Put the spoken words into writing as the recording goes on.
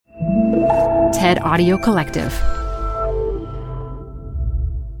TED Audio Collective.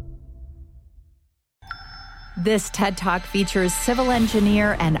 This TED Talk features civil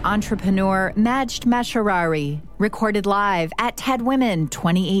engineer and entrepreneur Majd Mashharawi, recorded live at TED Women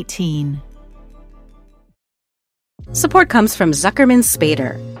 2018. Support comes from Zuckerman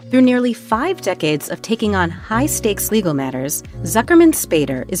Spader. Through nearly 5 decades of taking on high-stakes legal matters, Zuckerman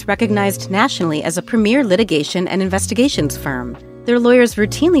Spader is recognized nationally as a premier litigation and investigations firm. Their lawyers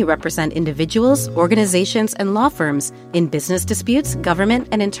routinely represent individuals, organizations, and law firms in business disputes, government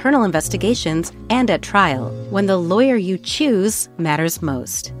and internal investigations, and at trial, when the lawyer you choose matters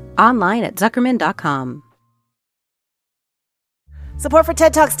most. Online at Zuckerman.com. Support for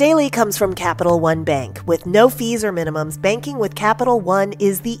TED Talks Daily comes from Capital One Bank. With no fees or minimums, banking with Capital One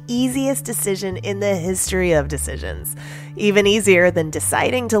is the easiest decision in the history of decisions. Even easier than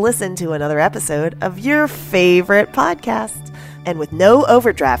deciding to listen to another episode of your favorite podcast. And with no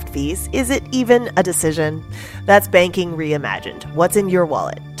overdraft fees, is it even a decision? That's banking reimagined. What's in your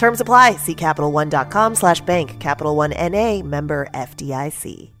wallet? Terms apply. See CapitalOne.com/bank. Capital One N.A. member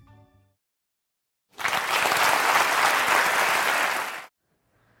FDIC.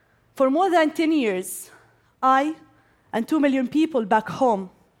 For more than 10 years, I and 2 million people back home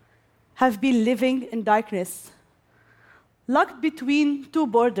have been living in darkness, locked between 2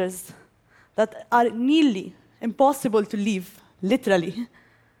 borders that are nearly impossible to leave, literally,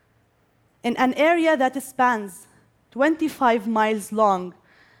 in an area that spans 25 miles long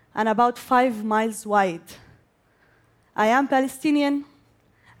and about 5 miles wide. I am Palestinian,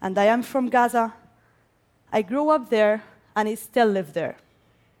 and I am from Gaza. I grew up there, and I still live there.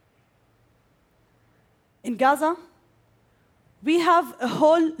 In Gaza, we have a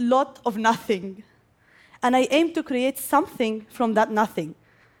whole lot of nothing, and I aim to create something from that nothing.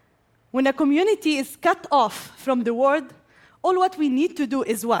 When a community is cut off from the world, all what we need to do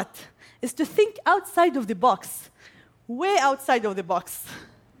is what? Is to think outside of the box, way outside of the box.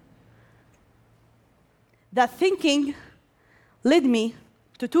 That thinking led me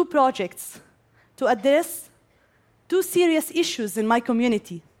to 2 projects to address 2 serious issues in my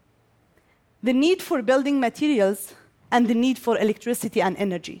community: the need for building materials and the need for electricity and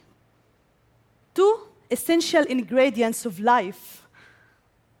energy. 2 essential ingredients of life.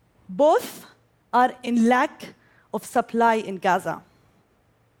 Both are in lack of supply in Gaza.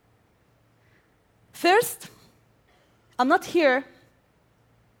 First, I'm not here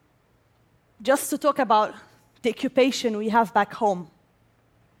just to talk about the occupation we have back home,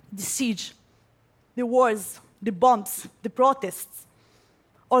 the siege, the wars, the bombs, the protests,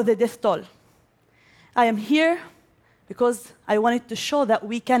 or the death toll. I am here because I wanted to show that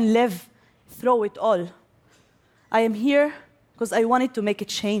we can live through it all. I am here because I wanted to make a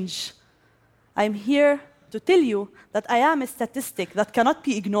change. I am here to tell you that I am a statistic that cannot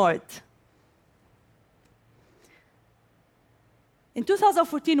be ignored. In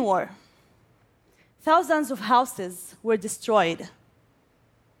 2014 war, thousands of houses were destroyed.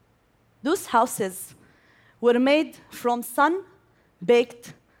 Those houses were made from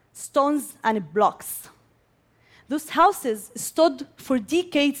sun-baked stones and blocks. Those houses stood for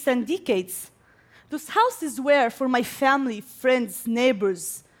decades and decades. Those houses were for my family, friends,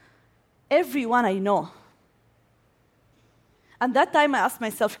 neighbors, everyone I know. And that time I asked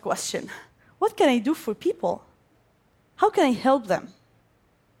myself a question: what can I do for people? How can I help them?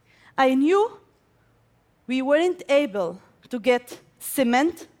 I knew we weren't able to get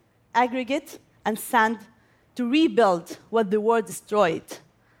cement, aggregate, and sand to rebuild what the war destroyed.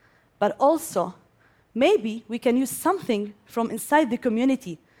 But also, maybe we can use something from inside the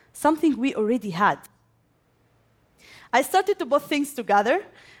community, something we already had. I started to put things together.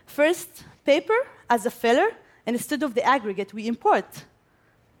 First, paper as a filler instead of the aggregate we import.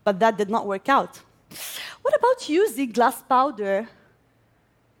 But that did not work out. What about using glass powder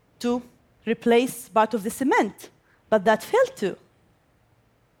to replace part of the cement? But that failed too.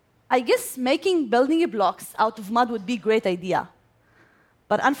 I guess making building blocks out of mud would be a great idea.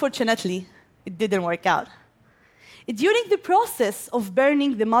 But unfortunately, it didn't work out. During the process of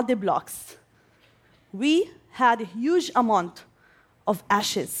burning the mud blocks, we had a huge amount of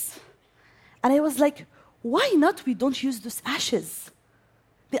ashes. And I was like, why not we don't use those ashes?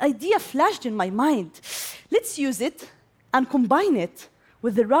 The idea flashed in my mind. Let's use it and combine it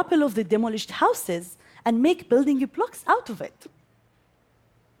with the rubble of the demolished houses and make building blocks out of it.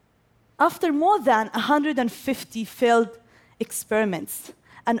 After more than 150 failed experiments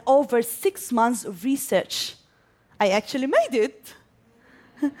and over 6 months of research, I actually made it.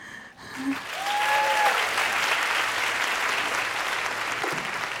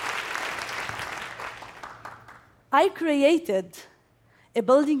 I created a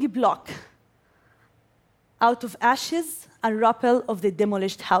building block out of ashes and rubble of the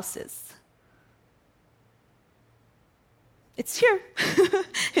demolished houses. It's here.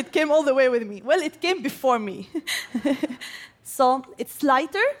 It came all the way with me. Well, it came before me. So it's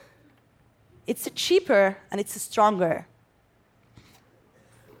lighter, it's cheaper, and it's stronger.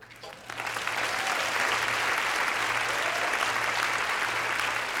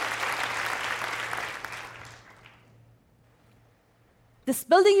 This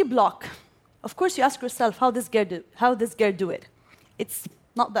building block, of course, you ask yourself, how this girl do it? It's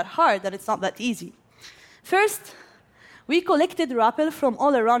not that hard, and it's not that easy. First, we collected rubble from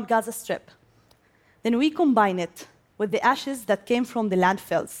all around Gaza Strip. Then we combine it with the ashes that came from the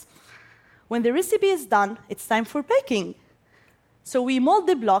landfills. When the recipe is done, it's time for baking. So we mold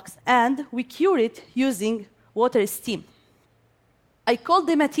the blocks and we cure it using water steam. I call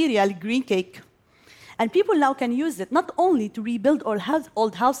the material green cake. And people now can use it not only to rebuild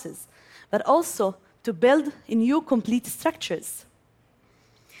old houses, but also to build new complete structures.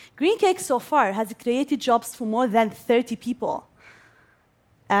 Green Cake so far has created jobs for more than 30 people.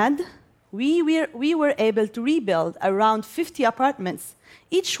 And we were able to rebuild around 50 apartments.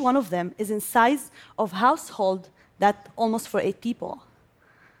 Each one of them is in size of household that almost for 8 people.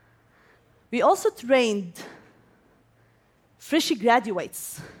 We also trained fresh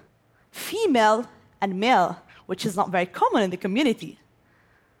graduates, female and male, which is not very common in the community.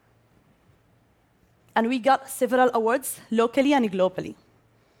 And we got several awards locally and globally.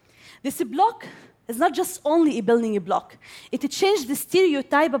 This block is not just only a building block. It changed the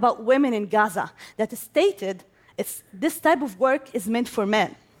stereotype about women in Gaza that stated this type of work is meant for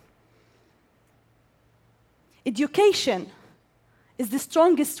men. Education is the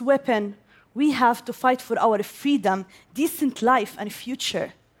strongest weapon we have to fight for our freedom, decent life, and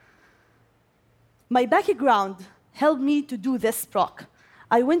future. My background helped me to do this proc.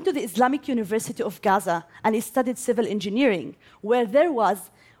 I went to the Islamic University of Gaza and I studied civil engineering, where there was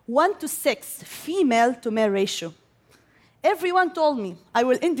 1:6 female to male ratio. Everyone told me I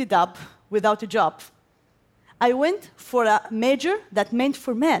will end up without a job. I went for a major that meant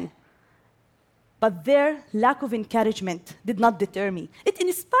for men, but their lack of encouragement did not deter me. It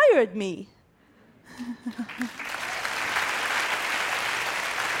inspired me.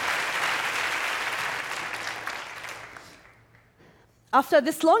 After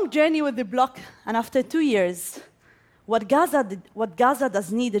this long journey with the block, and after 2 years, what Gaza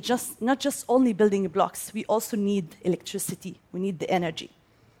does need is not just only building blocks, we also need electricity, we need the energy.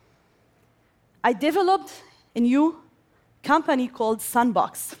 I developed a new company called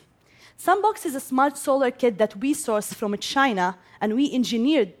Sunbox. Sunbox is a smart solar kit that we sourced from China and we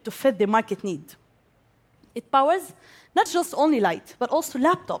engineered to fit the market need. It powers not just only light, but also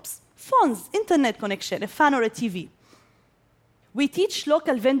laptops, phones, internet connection, a fan or a TV. We teach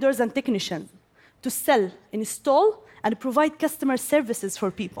local vendors and technicians to sell, install, and provide customer services for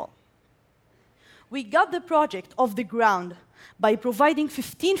people. We got the project off the ground by providing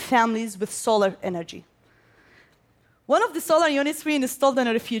 15 families with solar energy. One of the solar units we installed in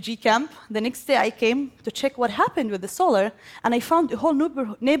a refugee camp. The next day I came to check what happened with the solar, and I found a whole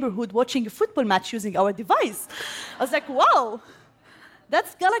neighborhood watching a football match using our device. I was like, wow,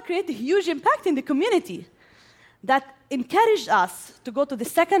 that's gonna create a huge impact in the community. That encouraged us to go to the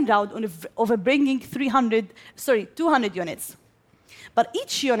second round of bringing 200 units. But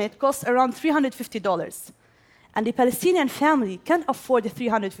each unit costs around $350. And the Palestinian family can't afford the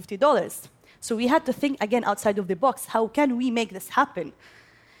 $350. So we had to think again outside of the box. How can we make this happen?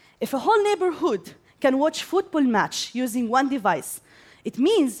 If a whole neighborhood can watch football match using one device, it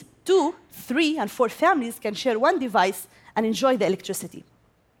means 2, 3, and 4 families can share one device and enjoy the electricity.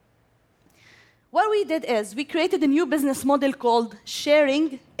 What we did is we created a new business model called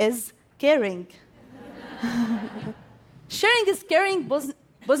Sharing is Caring. Sharing is Caring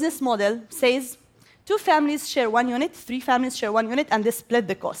business model says 2 families share 1 unit, 3 families share 1 unit, and they split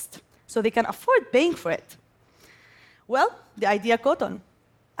the cost. So they can afford paying for it. Well, the idea caught on.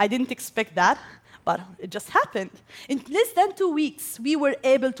 I didn't expect that, but it just happened. In less than 2 weeks, we were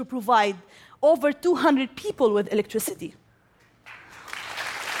able to provide over 200 people with electricity.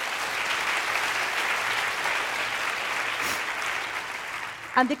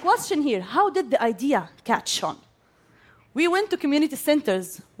 And the question here, how did the idea catch on? We went to community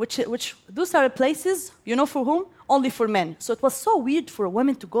centers, which those are places, you know for whom? Only for men. So it was so weird for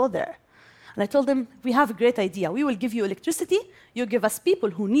women to go there. And I told them, we have a great idea. We will give you electricity. You give us people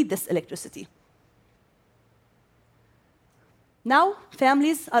who need this electricity. Now,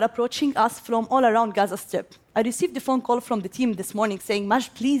 families are approaching us from all around Gaza Strip. I received a phone call from the team this morning saying, Majd,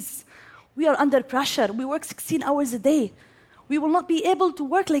 please, we are under pressure. We work 16 hours a day. We will not be able to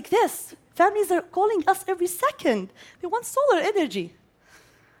work like this. Families are calling us every second. They want solar energy.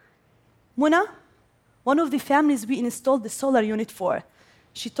 Muna, one of the families we installed the solar unit for,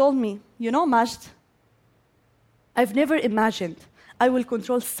 she told me, you know, Majd, I've never imagined I will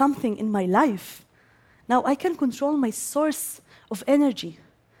control something in my life. Now I can control my source of energy.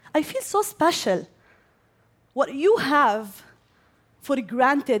 I feel so special. What you have for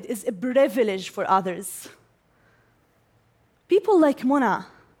granted is a privilege for others. People like Muna,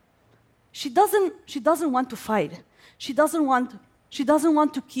 she doesn't want to fight. She doesn't want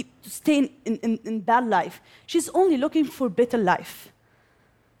to stay in bad life. She's only looking for better life.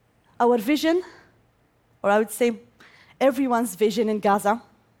 Our vision, or I would say everyone's vision in Gaza,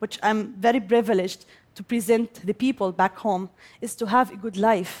 which I'm very privileged to present the people back home, is to have a good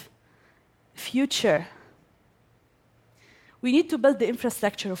life, future. We need to build the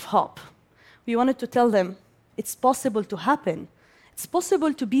infrastructure of hope. We wanted to tell them it's possible to happen. It's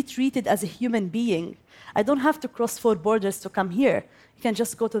possible to be treated as a human being. I don't have to cross 4 borders to come here. You can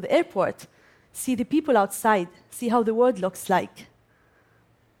just go to the airport, see the people outside, see how the world looks like.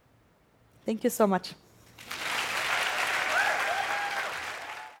 Thank you so much.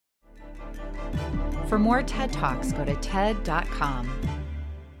 For more TED Talks, go to TED.com.